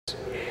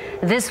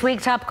This week,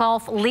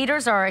 Topgolf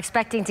leaders are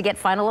expecting to get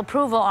final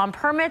approval on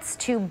permits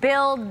to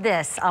build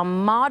this, a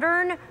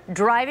modern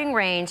driving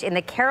range in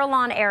the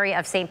Carillon area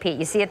of St. Pete.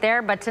 You see it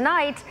there, but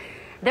tonight,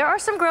 there are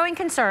some growing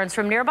concerns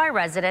from nearby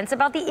residents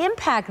about the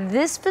impact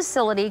this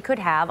facility could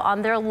have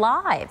on their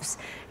lives.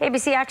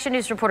 ABC Action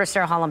News reporter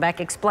Sarah Hollenbeck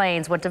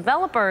explains what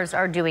developers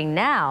are doing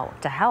now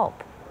to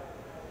help.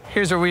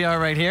 Here's where we are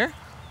right here.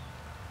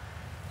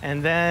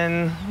 And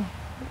then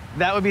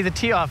that would be the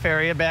tee-off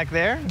area back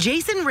there.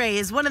 Jason Ray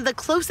is one of the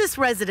closest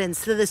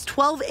residents to this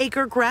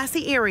 12-acre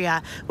grassy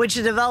area, which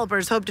the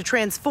developers hope to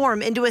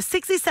transform into a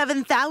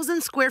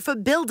 67,000 square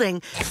foot building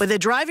with a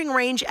driving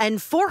range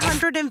and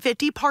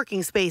 450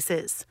 parking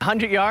spaces.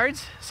 100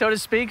 yards, so to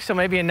speak, so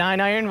maybe a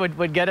 9-iron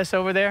would get us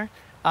over there.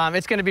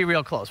 It's going to be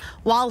real close.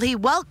 While he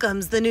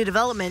welcomes the new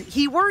development,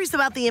 he worries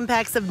about the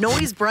impacts of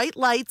noise, bright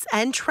lights,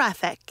 and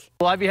traffic.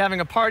 Well, I'd be having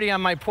a party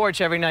on my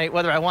porch every night,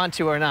 whether I want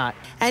to or not.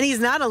 And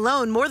he's not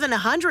alone. More than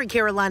 100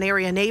 Carillon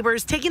area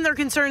neighbors taking their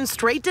concerns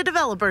straight to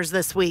developers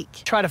this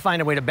week. Try to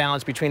find a way to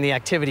balance between the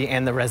activity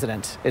and the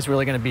resident is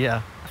really going to be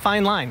a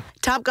fine line.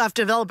 Topgolf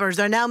developers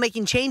are now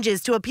making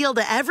changes to appeal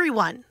to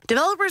everyone.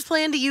 Developers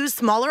plan to use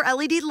smaller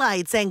LED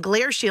lights and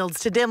glare shields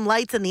to dim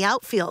lights in the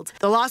outfield.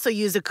 They'll also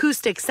use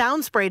acoustic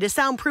sound spray to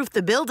soundproof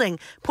the building,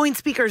 point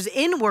speakers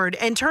inward,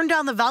 and turn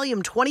down the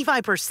volume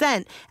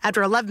 25%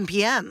 after 11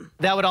 p.m.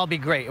 That would all be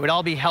great. It would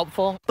all be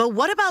helpful. But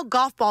what about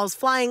golf balls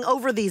flying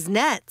over these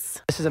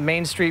nets? This is a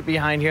main street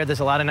behind here.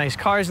 There's a lot of nice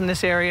cars in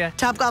this area.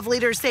 Topgolf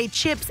leaders say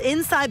chips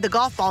inside the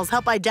golf balls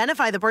help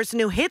identify the person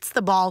who hits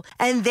the ball,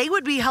 and they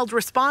would be held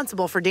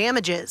responsible for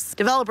damages.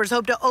 Developers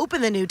hope to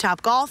open the new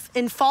Topgolf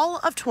in fall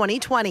of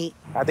 2020.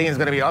 I think it's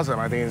going to be awesome.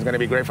 I think it's going to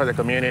be great for the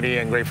community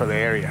and great for the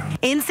area.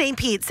 In St.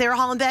 Pete, Sarah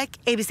Hollenbeck,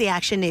 ABC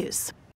Action News.